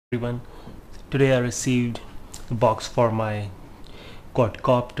Everyone, today I received the box for my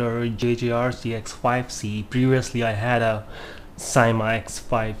quadcopter JJRC H5C. Previously I had a Cyma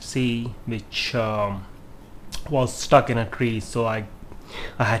H5C which was stuck in a tree, so I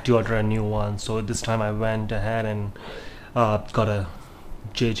had to order a new one. So this time I went ahead and got a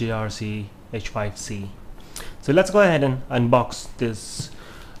JJRC H5C. So let's go ahead and unbox this.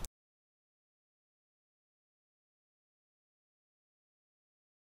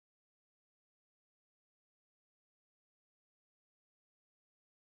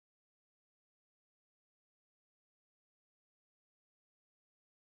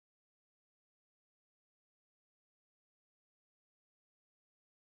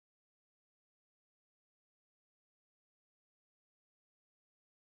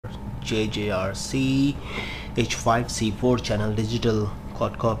 JJRC H5C 4-channel digital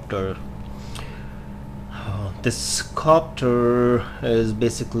quadcopter. This copter is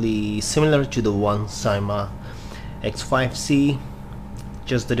basically similar to the one Cyma X5C,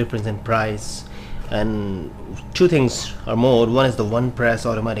 just the difference in price. And two things are more. One is the one press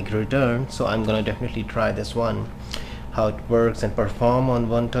automatic return, so I'm gonna definitely try this one, how it works and perform on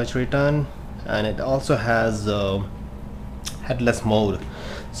one touch return. And it also has headless mode,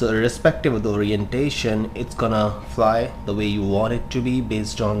 so irrespective of the orientation, it's gonna fly the way you want it to be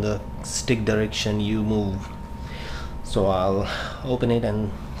based on the stick direction you move. So I'll open it and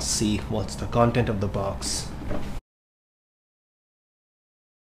see what's the content of the box.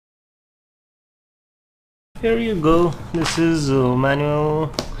 Here you go. This is a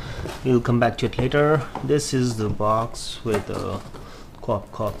manual. We'll come back to it later. This is the box with a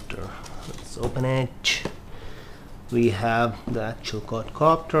quadcopter. Let's open it. We have the actual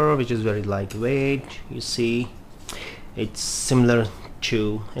quadcopter, which is very lightweight. You see, it's similar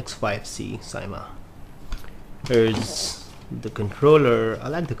to X5C Cyma. Here's the controller. I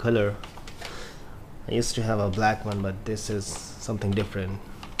like the color. I used to have a black one, but this is something different.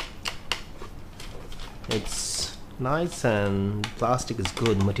 It's nice and plastic is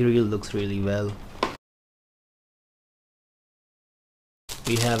good. Material looks really well.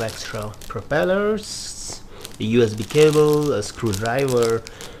 We have extra propellers, a USB cable, a screwdriver,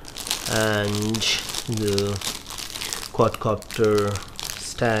 and the quadcopter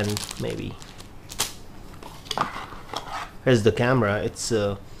stand maybe. Here's the camera. It's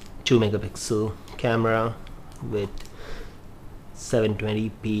a 2-megapixel camera with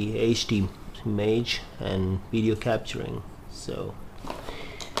 720p HD image and video capturing. So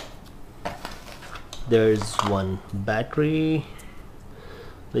there's one battery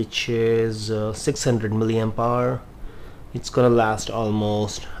which is 600 milliamp hour. It's gonna last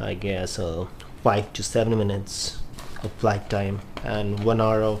almost, I guess, 5 to 7 minutes of flight time and 1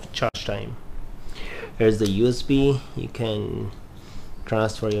 hour of charge time. Here's the USB. You can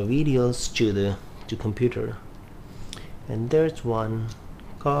transfer your videos to the computer. And there's one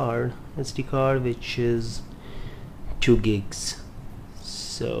card, SD card, which is 2 gigs.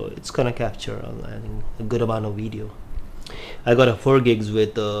 So it's gonna capture I think a good amount of video. I got a 4 gigs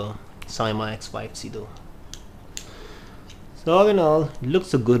with the Cyma X5C though. So all in all, it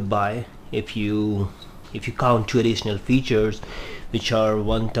looks a good buy if you count 2 additional features, which are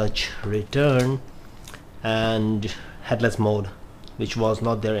one touch return and headless mode, which was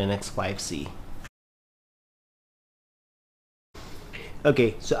not there in X5C.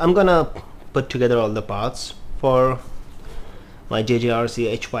 Okay, so I'm gonna put together all the parts for my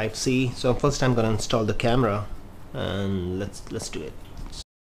JJRC H5C. So first I'm gonna install the camera, and let's do it.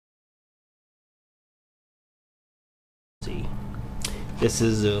 See, this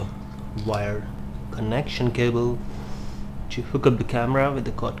is a wired connection cable to hook up the camera with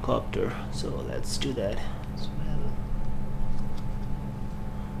the quadcopter. So let's do that as well.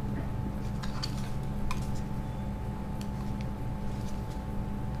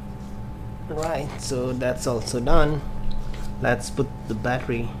 Right, so that's also done. Let's put the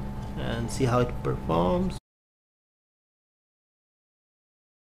battery and see how it performs.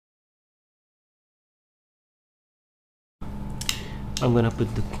 I'm gonna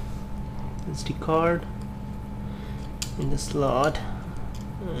put the SD card in the slot,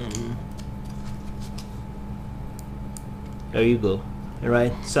 and there you go.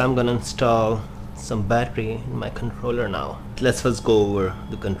 Alright, so I'm gonna install some battery in my controller now. Let's first go over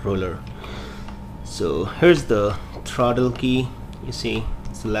the controller. So here's the throttle key. You see,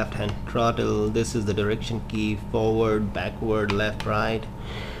 it's the left hand throttle. This is the direction key: forward, backward, left, right.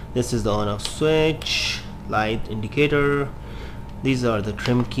 This is the on off switch, light indicator. These are the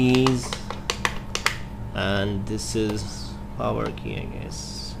trim keys, and this is power key, I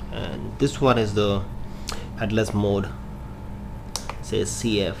guess. And this one is the headless mode. says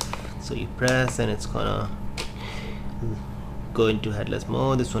CF, so you press and it's gonna go into headless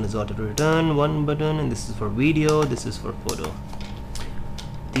mode. This one is auto return, one button, and this is for video, this is for photo.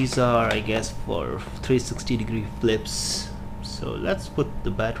 These are, I guess, for 360-degree flips. So let's put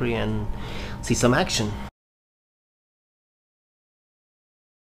the battery and see some action.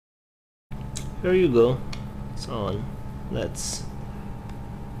 Here you go, it's on. Let's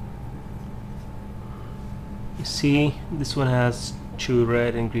you see this one has two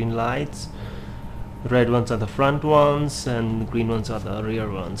red and green lights. The red ones are the front ones and the green ones are the rear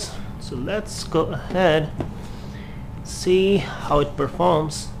ones. So let's go ahead, see how it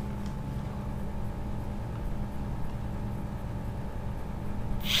performs.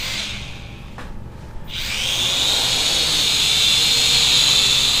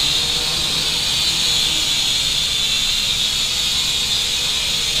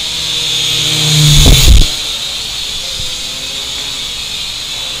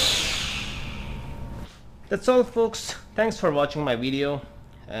 That's all, folks. Thanks for watching my video,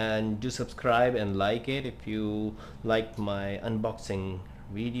 and do subscribe and like it if you liked my unboxing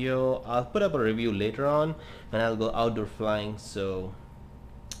video. I'll put up a review later on and I'll go outdoor flying, so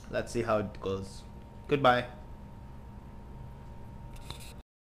let's see how it goes. Goodbye.